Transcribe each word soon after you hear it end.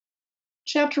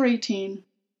Chapter 18.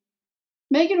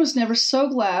 Megan was never so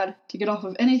glad to get off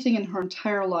of anything in her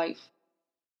entire life.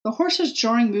 The horse's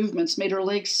jarring movements made her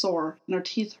legs sore and her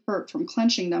teeth hurt from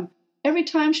clenching them every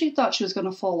time she thought she was going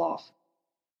to fall off.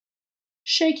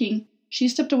 Shaking, she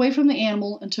stepped away from the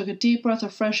animal and took a deep breath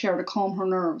of fresh air to calm her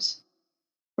nerves.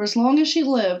 For as long as she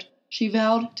lived, she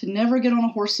vowed to never get on a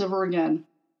horse ever again.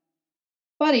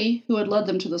 Buddy, who had led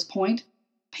them to this point,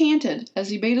 panted as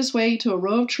he made his way to a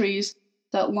row of trees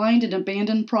that lined an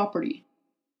abandoned property.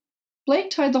 Blake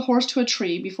tied the horse to a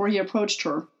tree before he approached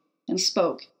her and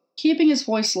spoke, keeping his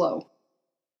voice low.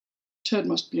 "Ted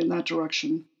must be in that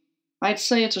direction. I'd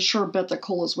say it's a sure bet that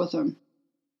Cole is with him."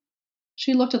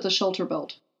 She looked at the shelter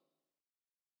belt.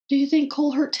 "Do you think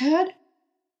Cole hurt Ted?"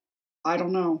 "I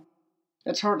don't know.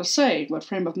 It's hard to say what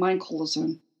frame of mind Cole is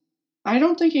in. I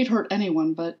don't think he'd hurt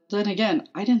anyone, but then again,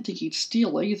 I didn't think he'd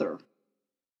steal either."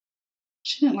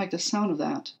 She didn't like the sound of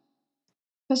that.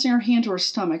 Pressing her hand to her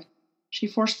stomach, she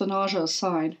forced the nausea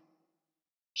aside.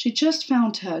 She just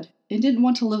found Ted and didn't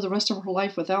want to live the rest of her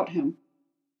life without him.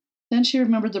 Then she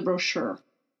remembered the brochure.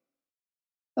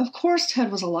 Of course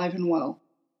Ted was alive and well.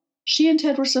 She and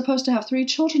Ted were supposed to have 3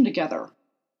 children together.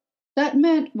 That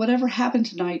meant whatever happened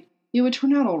tonight, it would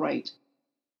turn out all right.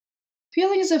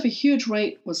 Feeling as if a huge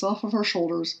weight was off of her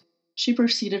shoulders, she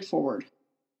proceeded forward.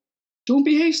 "Don't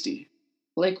be hasty,"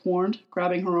 Blake warned,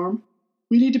 grabbing her arm.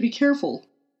 "We need to be careful."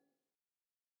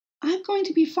 "I'm going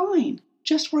to be fine.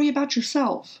 Just worry about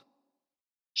yourself."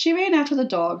 She ran after the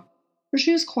dog, for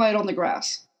she was quiet on the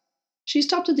grass. She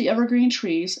stopped at the evergreen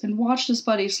trees and watched his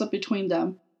buddy slip between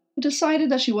them, but decided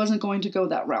that she wasn't going to go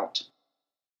that route.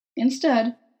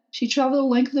 Instead, she traveled the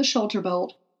length of the shelter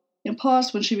belt and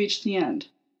paused when she reached the end.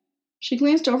 She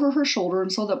glanced over her shoulder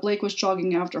and saw that Blake was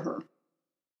jogging after her.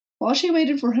 While she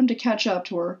waited for him to catch up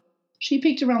to her, she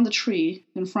peeked around the tree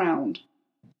and frowned.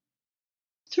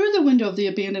 Through the window of the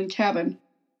abandoned cabin,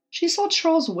 she saw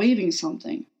Charles waving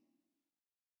something.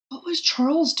 What was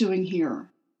Charles doing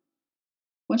here?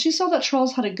 When she saw that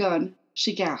Charles had a gun,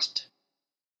 she gasped.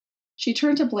 She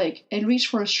turned to Blake and reached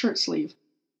for his shirt sleeve.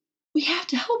 "We have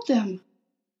to help them."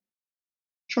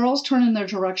 Charles turned in their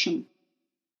direction.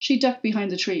 She ducked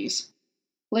behind the trees.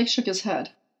 Blake shook his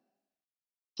head.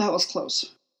 "That was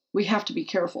close. We have to be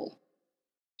careful.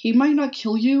 He might not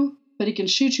kill you, but he can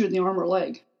shoot you in the arm or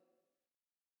leg."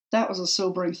 That was a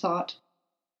sobering thought.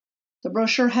 The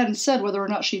brochure hadn't said whether or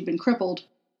not she'd been crippled.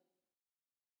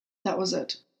 That was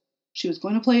it. She was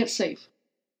going to play it safe.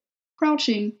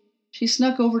 Crouching, she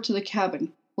snuck over to the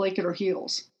cabin, Blake at her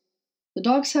heels. The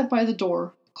dog sat by the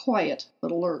door, quiet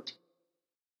but alert.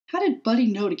 How did Buddy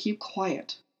know to keep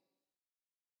quiet?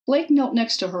 Blake knelt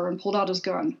next to her and pulled out his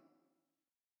gun.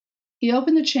 He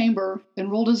opened the chamber and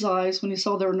rolled his eyes when he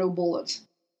saw there were no bullets.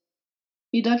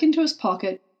 He dug into his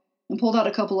pocket and pulled out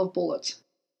a couple of bullets.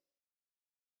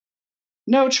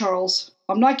 "No, Charles,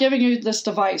 I'm not giving you this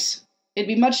device. It'd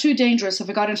be much too dangerous if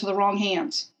it got into the wrong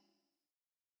hands."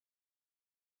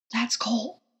 "That's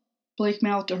Cole," Blake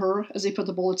mouthed to her as he put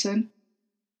the bullets in.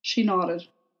 She nodded.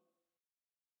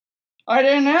 "I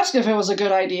didn't ask if it was a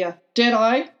good idea, did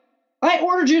I? I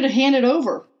ordered you to hand it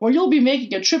over, or you'll be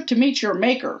making a trip to meet your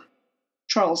maker,"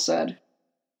 Charles said.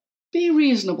 "Be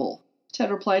reasonable," Ted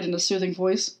replied in a soothing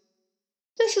voice.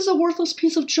 "This is a worthless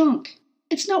piece of junk.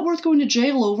 It's not worth going to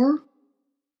jail over."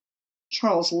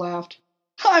 Charles laughed.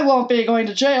 "I won't be going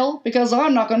to jail because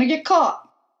I'm not going to get caught."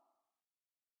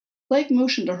 Blake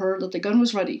motioned to her that the gun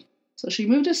was ready, so she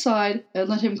moved aside and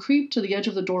let him creep to the edge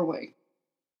of the doorway.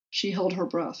 She held her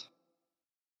breath.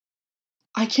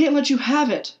 "I can't let you have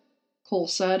it," Cole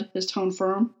said, his tone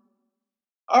firm.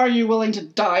 "Are you willing to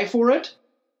die for it?"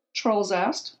 Charles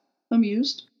asked,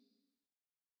 amused.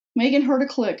 Megan heard a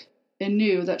click and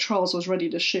knew that Charles was ready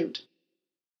to shoot.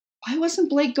 Why wasn't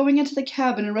Blake going into the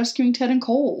cabin and rescuing Ted and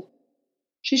Cole?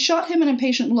 She shot him an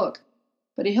impatient look,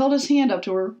 but he held his hand up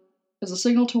to her as a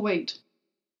signal to wait.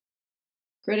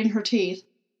 Gritting her teeth,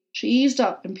 she eased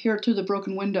up and peered through the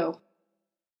broken window.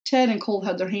 Ted and Cole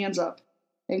had their hands up,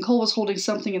 and Cole was holding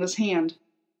something in his hand.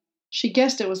 She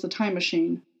guessed it was the time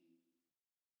machine.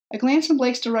 A glance in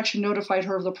Blake's direction notified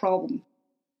her of the problem.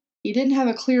 He didn't have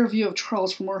a clear view of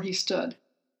Charles from where he stood.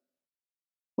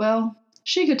 Well,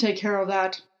 she could take care of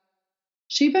that.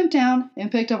 She bent down and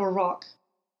picked up a rock.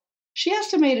 She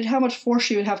estimated how much force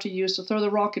she would have to use to throw the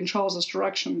rock in Charles's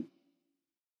direction.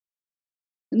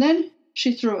 And then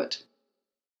she threw it.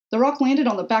 The rock landed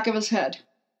on the back of his head.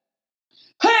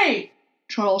 "Hey!"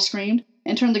 Charles screamed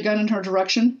and turned the gun in her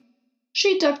direction.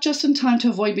 She ducked just in time to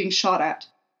avoid being shot at.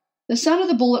 The sound of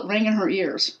the bullet rang in her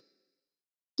ears.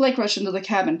 Blake rushed into the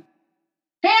cabin.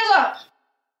 "Hands up!"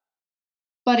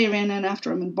 Buddy ran in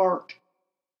after him and barked.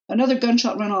 Another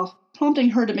gunshot went off, prompting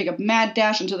her to make a mad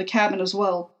dash into the cabin as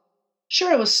well.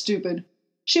 Sure, it was stupid.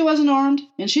 She wasn't armed,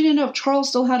 and she didn't know if Charles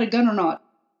still had a gun or not.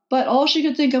 But all she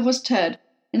could think of was Ted,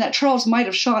 and that Charles might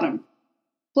have shot him.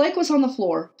 Blake was on the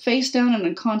floor, face down and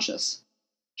unconscious.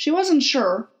 She wasn't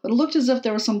sure, but it looked as if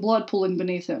there was some blood pooling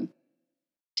beneath him.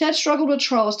 Ted struggled with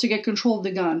Charles to get control of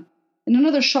the gun, and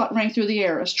another shot rang through the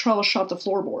air as Charles shot the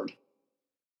floorboard.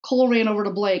 Cole ran over to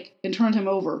Blake and turned him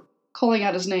over, calling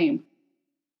out his name.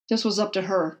 This was up to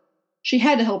her. She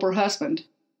had to help her husband.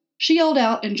 She yelled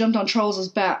out and jumped on Charles's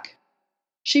back.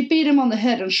 She beat him on the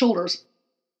head and shoulders.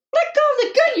 "Let go of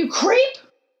the gun, you creep!"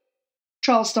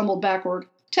 Charles stumbled backward.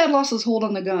 Ted lost his hold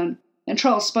on the gun, and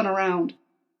Charles spun around.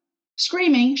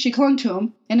 Screaming, she clung to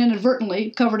him and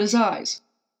inadvertently covered his eyes.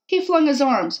 He flung his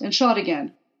arms and shot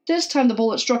again. This time the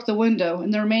bullet struck the window,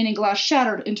 and the remaining glass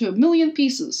shattered into a million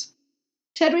pieces.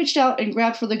 Ted reached out and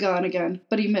grabbed for the gun again,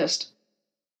 but he missed.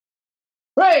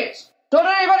 "Raise! Don't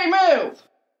anybody move!"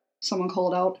 someone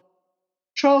called out.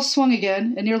 Charles swung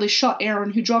again and nearly shot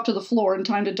Aaron, who dropped to the floor in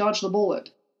time to dodge the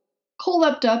bullet. Cole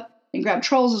leapt up and grabbed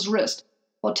Charles's wrist,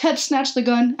 while Ted snatched the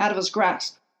gun out of his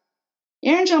grasp.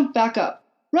 Aaron jumped back up,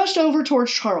 rushed over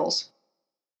towards Charles.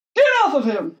 "Get off of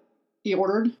him!" he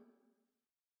ordered.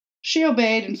 She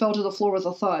obeyed and fell to the floor with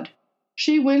a thud.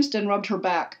 She winced and rubbed her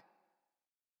back.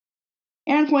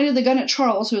 Aaron pointed the gun at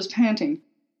Charles, who was panting.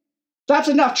 "That's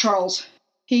enough, Charles!"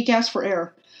 He gasped for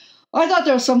air. "I thought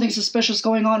there was something suspicious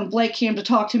going on when Blake came to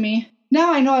talk to me.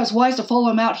 Now I know I was wise to follow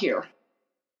him out here."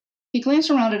 He glanced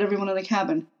around at everyone in the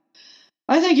cabin.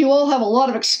 "I think you all have a lot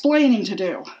of explaining to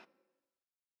do."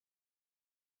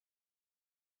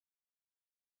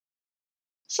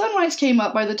 Sunrise came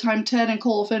up by the time Ted and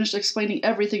Cole finished explaining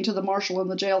everything to the marshal in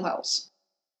the jailhouse.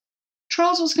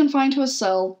 Charles was confined to a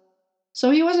cell,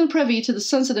 so he wasn't privy to the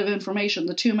sensitive information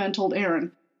the two men told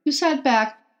Aaron, who sat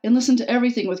back and listened to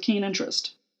everything with keen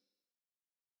interest.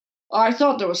 "I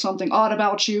thought there was something odd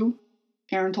about you,"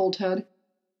 Aaron told Ted.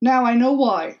 "Now I know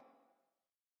why."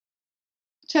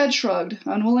 Ted shrugged,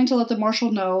 unwilling to let the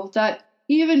marshal know that,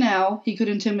 even now, he could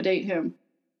intimidate him.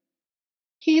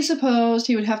 He supposed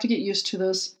he would have to get used to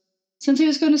this, since he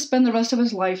was going to spend the rest of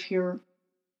his life here.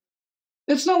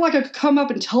 "It's not like I could come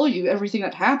up and tell you everything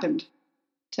that happened,"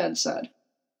 Ted said.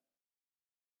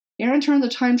 Aaron turned the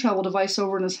time travel device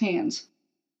over in his hands.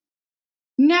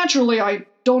 "Naturally, I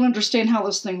don't understand how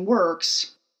this thing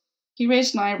works." He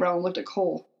raised an eyebrow and looked at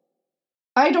Cole.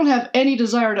 "I don't have any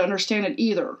desire to understand it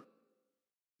either."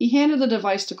 He handed the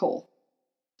device to Cole.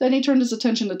 Then he turned his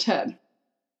attention to Ted.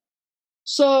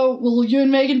 "So, will you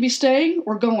and Megan be staying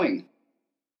or going?"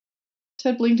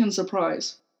 Ted blinked in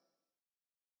surprise.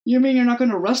 "You mean you're not going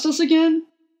to arrest us again?"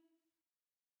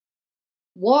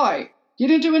 "Why? You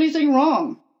didn't do anything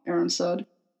wrong," Aaron said.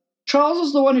 "Charles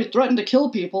is the one who threatened to kill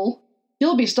people.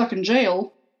 He'll be stuck in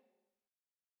jail."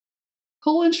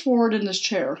 Cole inched forward in his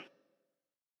chair.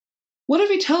 "What if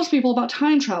he tells people about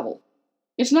time travel?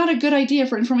 It's not a good idea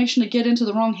for information to get into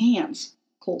the wrong hands,"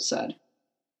 Cole said.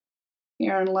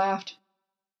 Aaron laughed.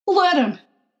 "Let him.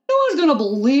 No one's going to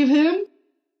believe him.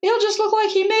 He'll just look like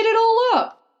he made it all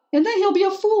up, and then he'll be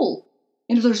a fool.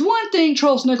 And if there's one thing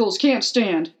Charles Nichols can't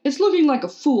stand, it's looking like a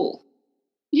fool.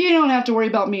 You don't have to worry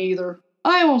about me either.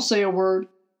 I won't say a word.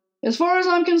 As far as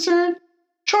I'm concerned,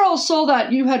 Charles saw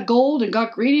that you had gold and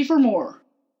got greedy for more."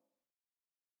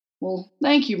 "Well,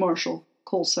 thank you, Marshal,"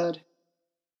 Cole said.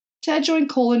 Ted joined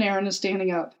Cole and Aaron in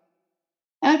standing up.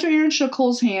 After Aaron shook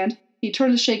Cole's hand, he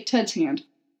turned to shake Ted's hand.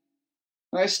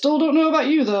 "I still don't know about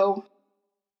you, though."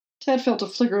 Ted felt a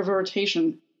flicker of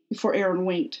irritation before Aaron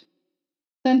winked.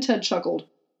 Then Ted chuckled.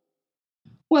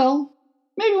 "Well,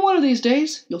 maybe one of these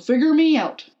days you'll figure me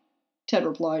out," Ted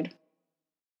replied.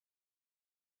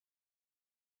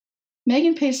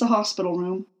 Megan paced the hospital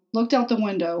room, looked out the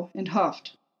window, and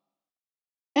huffed.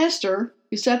 Esther,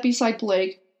 who sat beside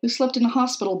Blake, who slept in a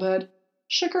hospital bed,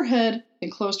 shook her head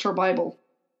and closed her Bible.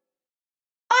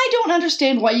 "I don't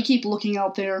understand why you keep looking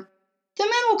out there. The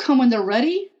men will come when they're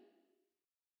ready."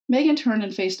 Megan turned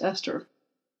and faced Esther.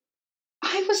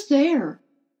 "I was there.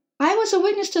 I was a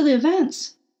witness to the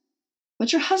events.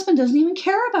 But your husband doesn't even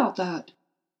care about that."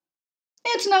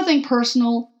 "It's nothing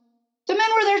personal. The men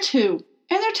were there too,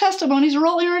 and their testimonies are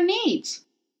all Aaron needs."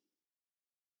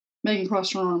 Megan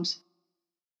crossed her arms.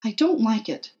 "I don't like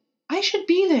it. I should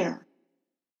be there."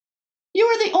 "You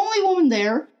were the only woman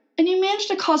there, and you managed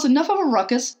to cause enough of a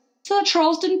ruckus so that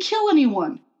Charles didn't kill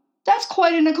anyone. That's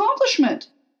quite an accomplishment.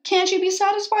 Can't you be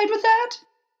satisfied with that?"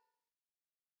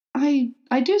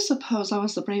 I do suppose I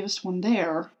was the bravest one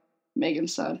there," Megan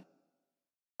said.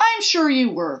 "I'm sure you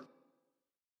were."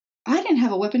 "I didn't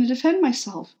have a weapon to defend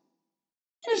myself.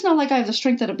 And it's not like I have the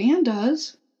strength that a man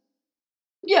does."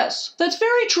 Yes, that's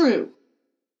very true.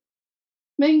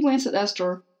 Megan glanced at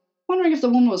Esther, wondering if the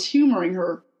woman was humoring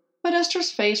her, but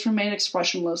Esther's face remained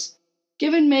expressionless,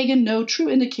 giving Megan no true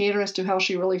indicator as to how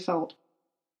she really felt.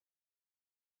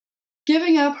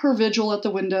 Giving up her vigil at the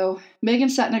window, Megan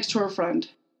sat next to her friend.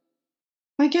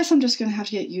 I guess I'm just going to have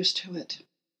to get used to it.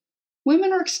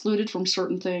 Women are excluded from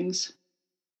certain things.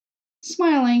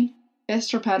 Smiling,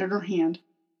 Esther patted her hand.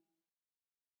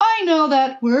 I know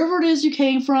that, wherever it is you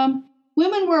came from,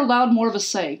 women were allowed more of a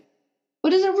say.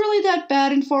 But is it really that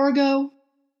bad in Fargo?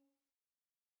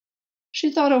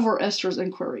 She thought over Esther's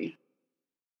inquiry.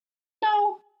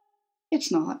 No,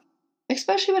 it's not.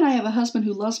 Especially when I have a husband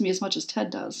who loves me as much as Ted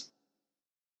does.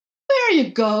 There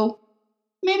you go.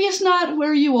 Maybe it's not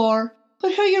where you are,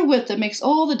 but who you're with that makes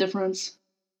all the difference.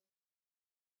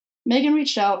 Megan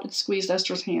reached out and squeezed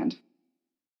Esther's hand.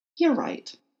 You're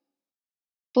right.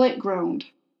 Blake groaned.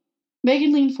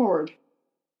 Megan leaned forward.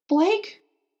 Blake?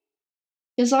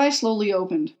 His eyes slowly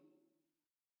opened.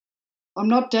 I'm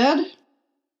not dead?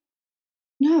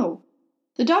 No.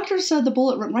 The doctor said the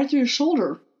bullet went right through your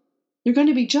shoulder. You're going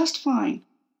to be just fine.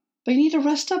 But you need to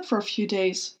rest up for a few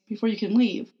days before you can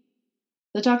leave.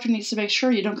 The doctor needs to make sure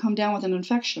you don't come down with an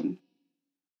infection.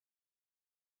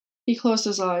 He closed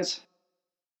his eyes.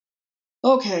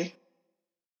 Okay.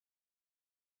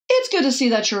 It's good to see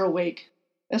that you're awake.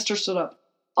 Esther stood up.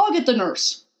 I'll get the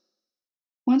nurse.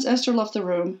 Once Esther left the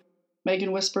room,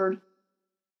 Megan whispered,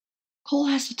 Cole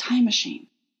has the time machine,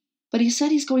 but he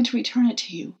said he's going to return it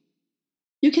to you.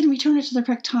 You can return it to the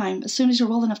correct time as soon as you're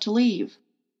well enough to leave.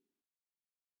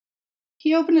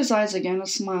 He opened his eyes again and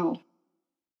smiled.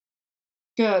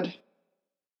 Good.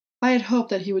 I had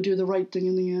hoped that he would do the right thing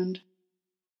in the end.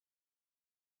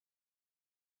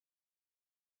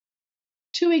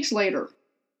 2 weeks later.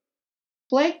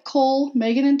 Blake, Cole,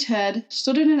 Megan, and Ted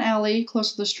stood in an alley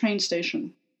close to this train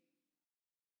station.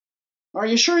 Are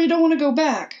you sure you don't want to go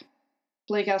back?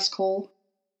 Blake asked Cole.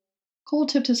 Cole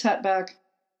tipped his hat back.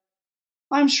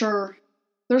 I'm sure.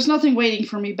 There's nothing waiting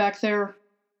for me back there,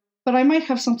 but I might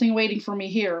have something waiting for me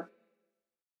here.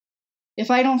 If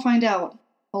I don't find out,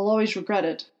 I'll always regret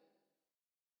it.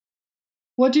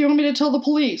 What do you want me to tell the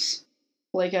police?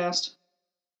 Blake asked.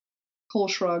 Cole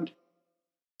shrugged.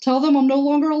 Tell them I'm no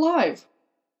longer alive.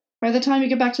 By the time you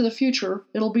get back to the future,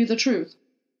 it'll be the truth.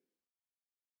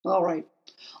 All right,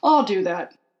 I'll do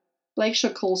that. Blake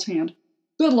shook Cole's hand.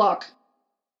 Good luck.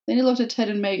 Then he looked at Ted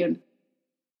and Megan.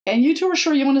 And you two are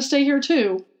sure you want to stay here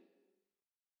too?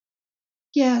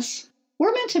 Yes,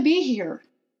 we're meant to be here.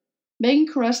 Megan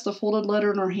caressed the folded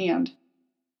letter in her hand.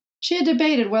 She had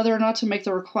debated whether or not to make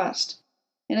the request,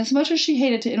 and as much as she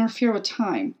hated to interfere with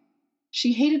time,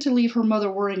 she hated to leave her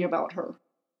mother worrying about her.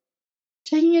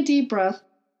 Taking a deep breath,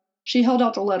 she held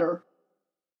out the letter.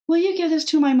 Will you give this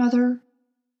to my mother?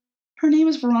 Her name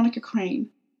is Veronica Crane.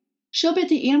 She'll be at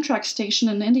the Amtrak station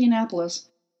in Indianapolis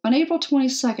on April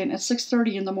 22nd at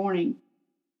 6:30 in the morning.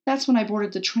 That's when I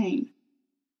boarded the train.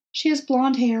 She has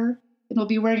blonde hair and will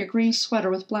be wearing a green sweater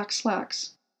with black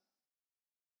slacks.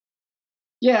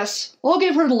 Yes, I'll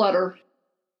give her the letter,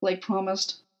 Blake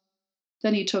promised.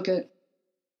 Then he took it.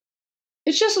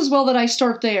 It's just as well that I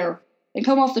start there and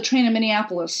come off the train in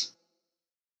Minneapolis.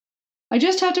 I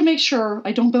just have to make sure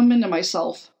I don't bump into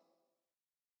myself.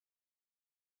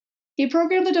 He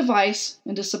programmed the device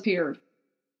and disappeared.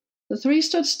 The three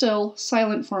stood still,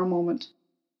 silent for a moment,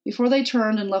 before they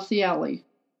turned and left the alley.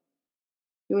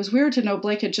 It was weird to know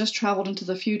Blake had just traveled into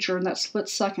the future in that split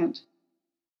second,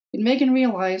 and Megan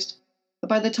realized that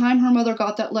by the time her mother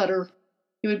got that letter,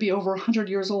 it would be over 100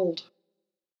 years old.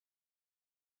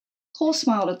 Cole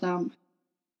smiled at them.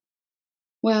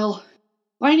 Well,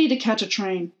 I need to catch a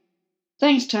train.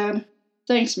 Thanks, Ted.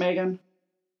 Thanks, Megan.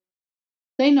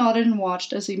 They nodded and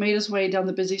watched as he made his way down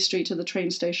the busy street to the train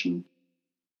station.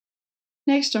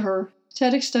 Next to her,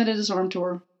 Ted extended his arm to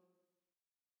her.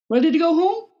 Ready to go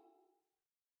home?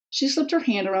 She slipped her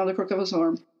hand around the crook of his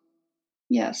arm.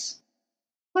 Yes.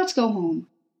 Let's go home.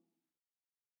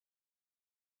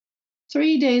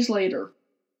 3 days later.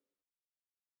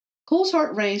 Cole's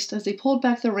heart raced as he pulled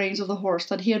back the reins of the horse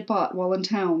that he had bought while in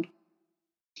town.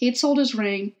 He had sold his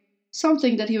ring,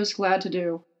 something that he was glad to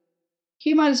do.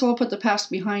 He might as well put the past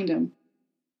behind him.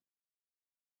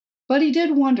 But he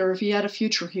did wonder if he had a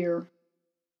future here.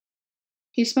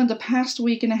 He spent the past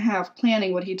week and a half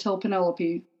planning what he'd tell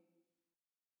Penelope.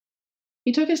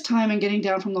 He took his time in getting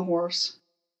down from the horse.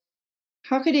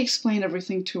 How could he explain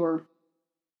everything to her?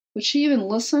 Would she even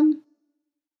listen?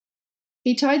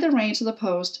 He tied the reins to the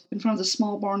post in front of the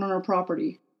small barn on her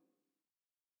property.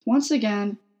 Once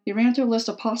again, he ran through a list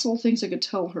of possible things he could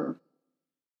tell her.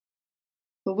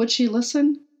 But would she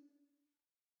listen?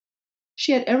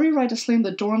 She had every right to slam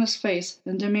the door in his face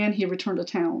and demand he return to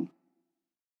town.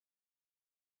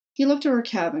 He looked at her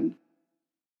cabin.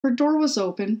 Her door was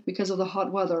open because of the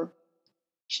hot weather.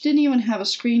 She didn't even have a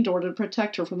screen door to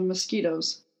protect her from the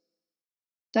mosquitoes.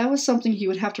 That was something he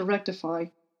would have to rectify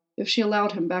if she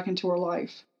allowed him back into her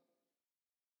life.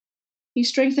 He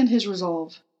strengthened his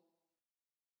resolve.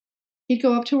 He'd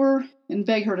go up to her and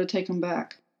beg her to take him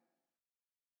back.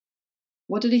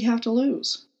 What did he have to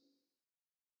lose?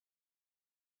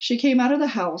 She came out of the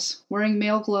house wearing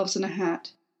mail gloves and a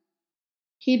hat.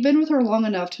 He'd been with her long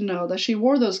enough to know that she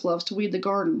wore those gloves to weed the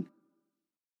garden.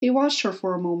 He watched her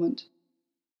for a moment.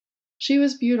 She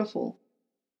was beautiful.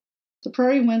 The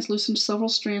prairie winds loosened several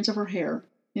strands of her hair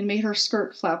and made her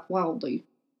skirt flap wildly,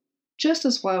 just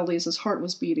as wildly as his heart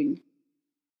was beating.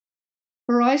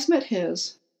 Her eyes met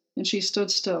his, and she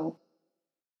stood still.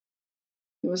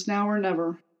 It was now or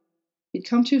never. He'd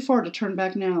come too far to turn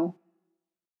back now.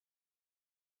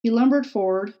 He lumbered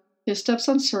forward, his steps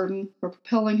uncertain but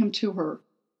propelling him to her.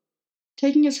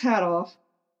 Taking his hat off,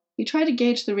 he tried to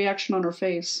gauge the reaction on her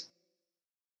face.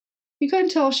 He couldn't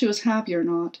tell if she was happy or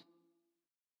not.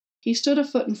 He stood a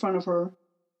foot in front of her,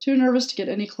 too nervous to get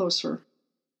any closer.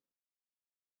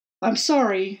 "I'm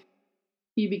sorry,"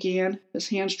 he began, his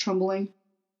hands trembling.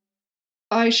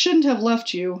 "I shouldn't have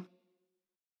left you.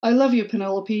 I love you,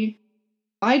 Penelope.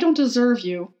 I don't deserve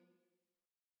you.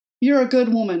 You're a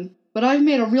good woman, but I've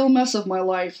made a real mess of my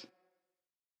life.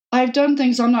 I've done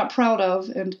things I'm not proud of,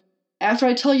 and after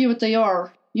I tell you what they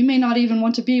are, you may not even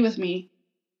want to be with me.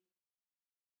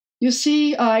 You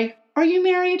see, Are you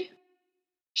married?"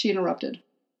 she interrupted.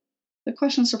 The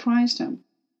question surprised him.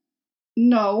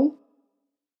 "No."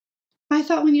 "I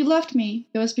thought when you left me,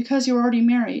 it was because you were already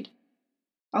married.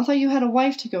 I thought you had a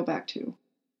wife to go back to."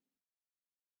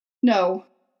 "No.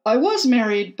 I was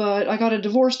married, but I got a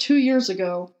divorce 2 years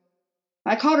ago.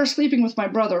 I caught her sleeping with my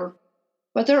brother.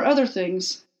 But there are other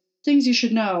things you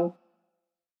should know."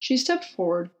 She stepped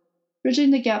forward,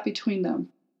 bridging the gap between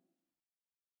them.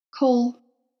 "Cole,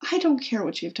 I don't care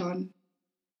what you've done.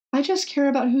 I just care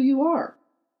about who you are.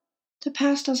 The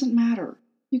past doesn't matter.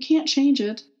 You can't change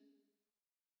it."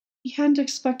 He hadn't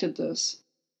expected this.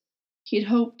 He'd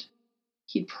hoped,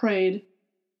 he'd prayed,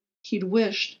 he'd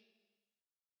wished,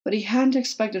 but he hadn't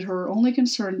expected her only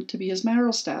concerned to be his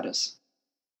marital status.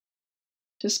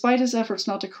 Despite his efforts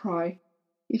not to cry,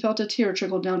 he felt a tear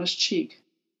trickle down his cheek.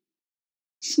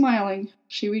 Smiling,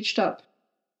 she reached up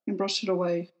and brushed it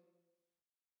away.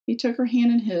 He took her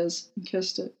hand in his and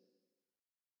kissed it.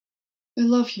 "I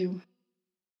love you.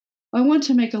 I want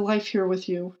to make a life here with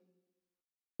you.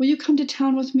 Will you come to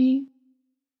town with me?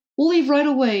 We'll leave right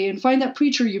away and find that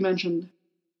preacher you mentioned."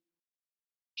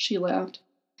 She laughed.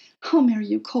 "I'll marry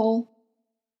you, Cole.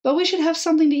 But we should have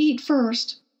something to eat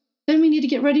first. Then we need to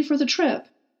get ready for the trip."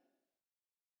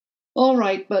 "All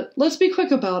right, but let's be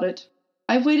quick about it.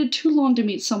 I've waited too long to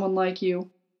meet someone like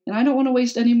you, and I don't want to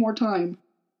waste any more time."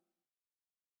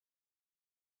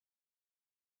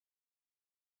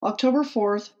 October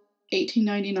 4th,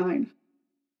 1899.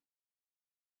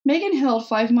 Megan held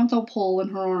 5-month-old Pole in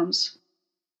her arms.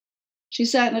 She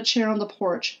sat in a chair on the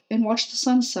porch and watched the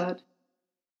sunset.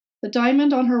 The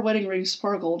diamond on her wedding ring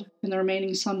sparkled in the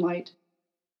remaining sunlight.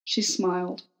 She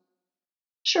smiled.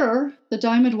 Sure, the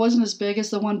diamond wasn't as big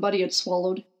as the one Buddy had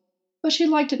swallowed, but she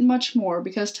liked it much more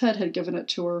because Ted had given it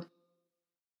to her.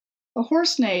 A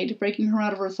horse neighed, breaking her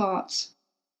out of her thoughts.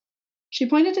 She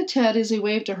pointed to Ted as he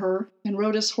waved to her and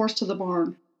rode his horse to the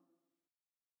barn.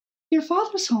 "Your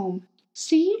father's home.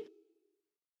 See?"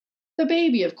 The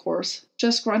baby, of course,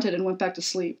 just grunted and went back to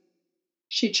sleep.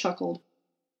 She chuckled.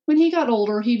 When he got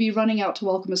older, he'd be running out to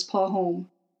welcome his pa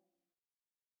home.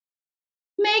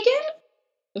 "Megan?"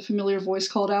 a familiar voice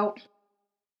called out.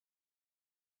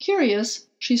 Curious,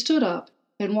 she stood up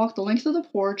and walked the length of the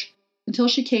porch until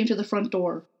she came to the front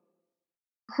door.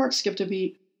 Her heart skipped a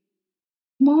beat.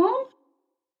 "Mom?"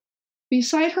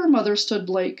 Beside her mother stood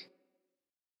Blake.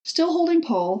 Still holding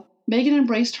Paul, Megan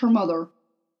embraced her mother,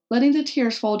 letting the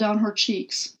tears fall down her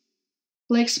cheeks.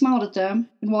 Blake smiled at them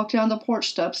and walked down the porch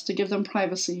steps to give them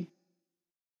privacy.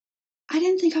 "I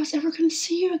didn't think I was ever going to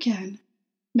see you again,"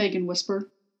 Megan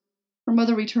whispered. Her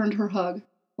mother returned her hug,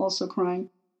 also crying.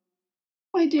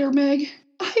 "My dear Meg,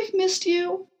 I've missed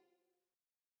you."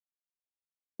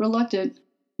 Reluctant,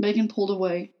 Megan pulled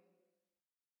away.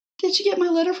 "Did you get my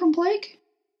letter from Blake?"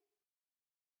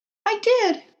 "I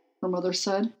did," her mother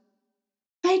said.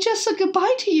 "I just said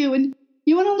goodbye to you, and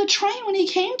you went on the train when he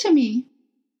came to me.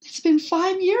 It's been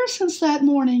 5 years since that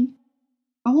morning.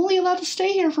 I'm only allowed to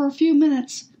stay here for a few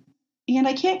minutes, and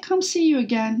I can't come see you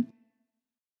again.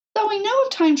 Though we know of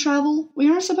time travel, we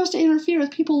aren't supposed to interfere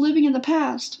with people living in the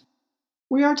past.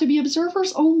 We are to be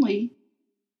observers only.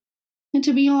 And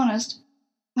to be honest,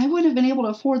 I wouldn't have been able to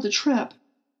afford the trip.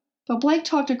 But Blake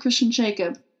talked to Christian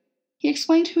Jacob. He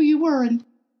explained who you were, and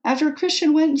after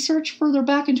Christian went and searched further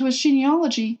back into his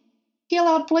genealogy, he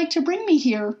allowed Blake to bring me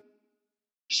here.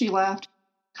 She laughed.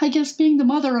 I guess being the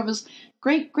mother of his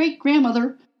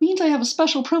great-great-grandmother means I have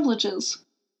special privileges.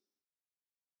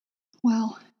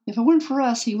 Well, if it weren't for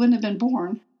us, he wouldn't have been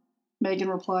born, Megan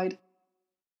replied.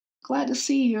 Glad to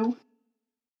see you.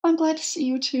 I'm glad to see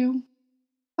you, too.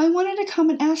 I wanted to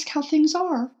come and ask how things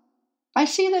are. I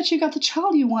see that you got the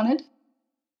child you wanted.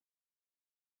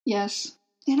 Yes,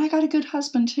 and I got a good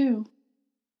husband, too.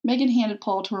 Megan handed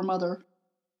Paul to her mother.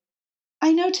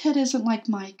 I know Ted isn't like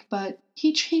Mike, but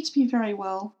he treats me very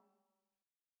well.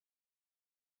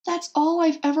 That's all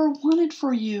I've ever wanted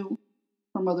for you,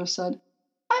 her mother said.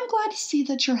 I'm glad to see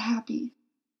that you're happy.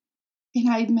 And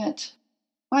I admit,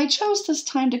 I chose this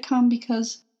time to come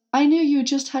because I knew you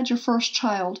just had your first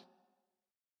child.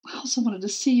 I also wanted to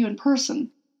see you in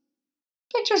person.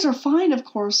 Pictures are fine, of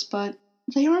course, but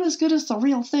they aren't as good as the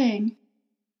real thing.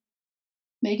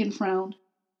 Megan frowned.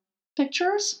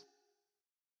 Pictures?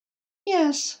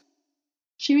 Yes.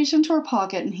 She reached into her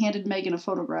pocket and handed Megan a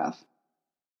photograph.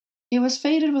 It was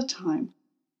faded with time,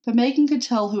 but Megan could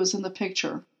tell who was in the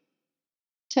picture.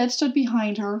 Ted stood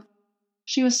behind her.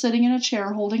 She was sitting in a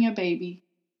chair holding a baby,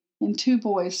 and 2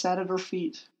 boys sat at her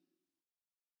feet.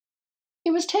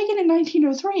 It was taken in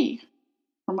 1903,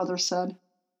 her mother said.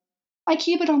 I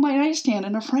keep it on my nightstand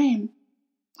in a frame.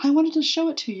 I wanted to show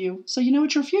it to you, so you know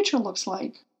what your future looks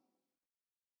like.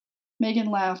 Megan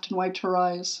laughed and wiped her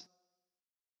eyes.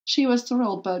 She was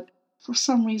thrilled, but for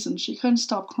some reason she couldn't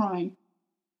stop crying.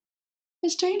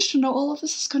 It's strange to know all of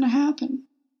this is going to happen.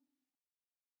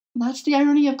 That's the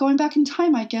irony of going back in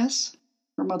time, I guess,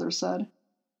 her mother said.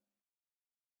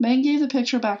 Megan gave the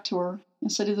picture back to her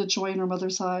and studied the joy in her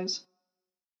mother's eyes.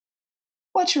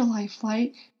 What's your life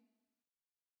like?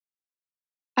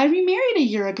 I remarried a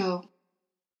year ago.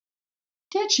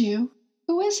 Did you?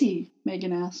 Who is he?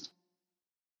 Megan asked.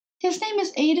 His name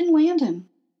is Aiden Landon.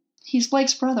 He's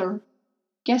Blake's brother.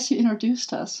 Guess who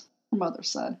introduced us, her mother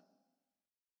said.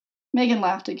 Megan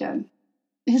laughed again.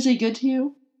 Is he good to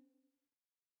you?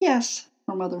 Yes,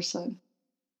 her mother said.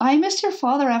 I missed your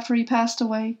father after he passed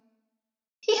away.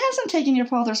 He hasn't taken your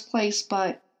father's place,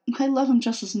 but I love him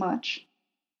just as much.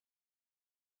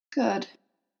 Good.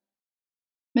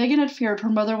 Megan had feared her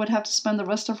mother would have to spend the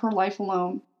rest of her life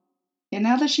alone, and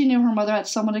now that she knew her mother had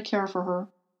someone to care for her,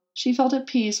 she felt at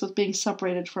peace with being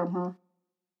separated from her.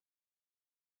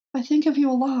 I think of you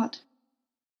a lot.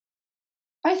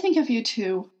 I think of you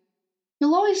too.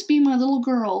 You'll always be my little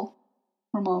girl,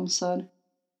 her mom said.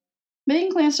 Megan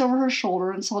glanced over her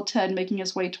shoulder and saw Ted making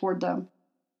his way toward them.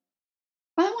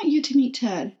 I want you to meet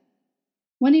Ted.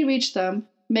 When he reached them,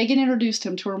 Megan introduced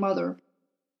him to her mother.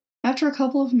 After a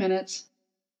couple of minutes,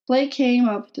 Blake came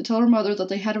up to tell her mother that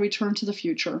they had to return to the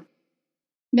future.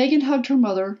 Megan hugged her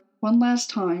mother one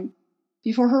last time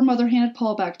before her mother handed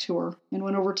Paul back to her and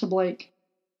went over to Blake.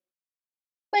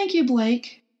 Thank you,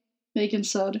 Blake, Megan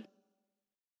said.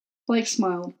 Blake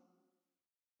smiled.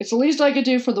 It's the least I could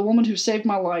do for the woman who saved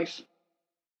my life.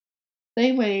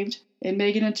 They waved, and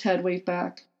Megan and Ted waved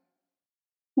back.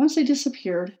 Once they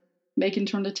disappeared, Megan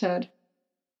turned to Ted.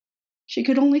 She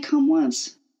could only come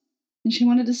once, and she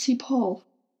wanted to see Paul.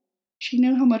 She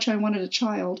knew how much I wanted a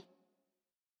child.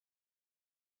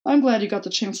 I'm glad you got the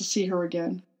chance to see her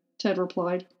again, Ted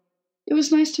replied. It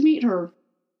was nice to meet her.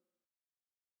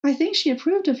 I think she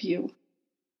approved of you.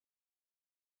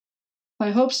 I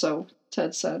hope so,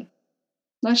 Ted said.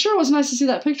 That sure was nice to see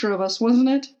that picture of us, wasn't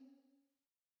it?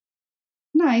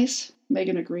 Nice,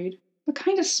 Megan agreed, but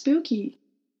kind of spooky.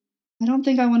 I don't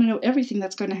think I want to know everything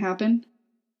that's going to happen.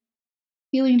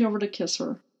 He leaned over to kiss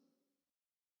her.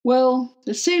 Well,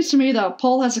 it seems to me that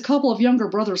Paul has a couple of younger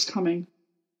brothers coming.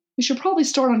 We should probably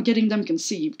start on getting them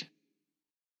conceived.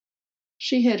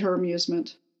 She hid her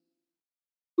amusement.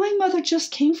 My mother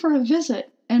just came for a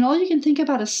visit, and all you can think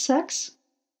about is sex?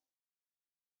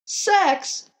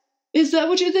 Sex? Is that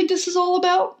what you think this is all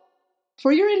about?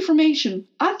 For your information,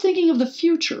 I'm thinking of the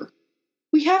future.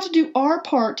 We have to do our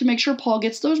part to make sure Paul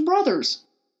gets those brothers.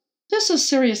 This is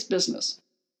serious business.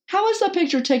 How is that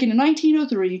picture taken in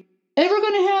 1903 ever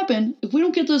going to happen if we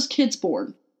don't get those kids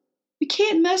born? We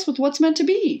can't mess with what's meant to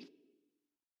be.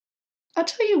 I'll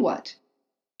tell you what,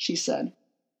 she said.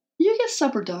 You get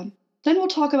supper done, then we'll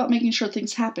talk about making sure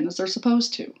things happen as they're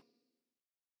supposed to.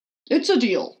 It's a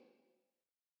deal.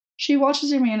 She watched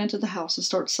as he ran into the house to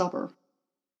start supper.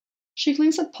 She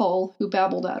glanced at Paul, who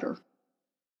babbled at her.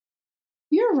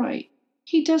 You're right.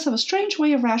 He does have a strange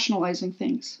way of rationalizing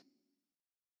things.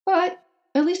 But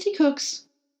at least he cooks.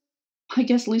 I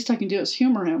guess the least I can do is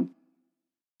humor him.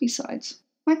 Besides,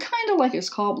 I kinda like his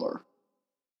cobbler."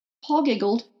 Paul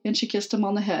giggled, and she kissed him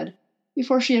on the head,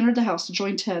 before she entered the house to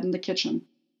join Ted in the kitchen.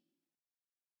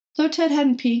 Though Ted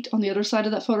hadn't peeked on the other side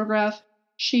of that photograph,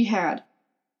 she had,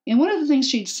 and one of the things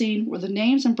she'd seen were the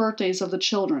names and birthdays of the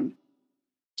children.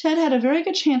 Ted had a very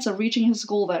good chance of reaching his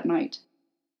goal that night.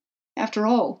 After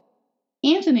all,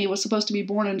 Anthony was supposed to be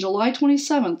born on July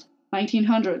 27th,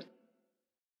 1900.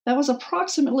 That was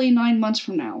approximately 9 months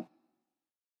from now.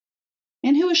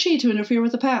 And who was she to interfere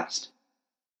with the past?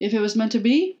 If it was meant to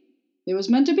be, it was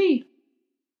meant to be.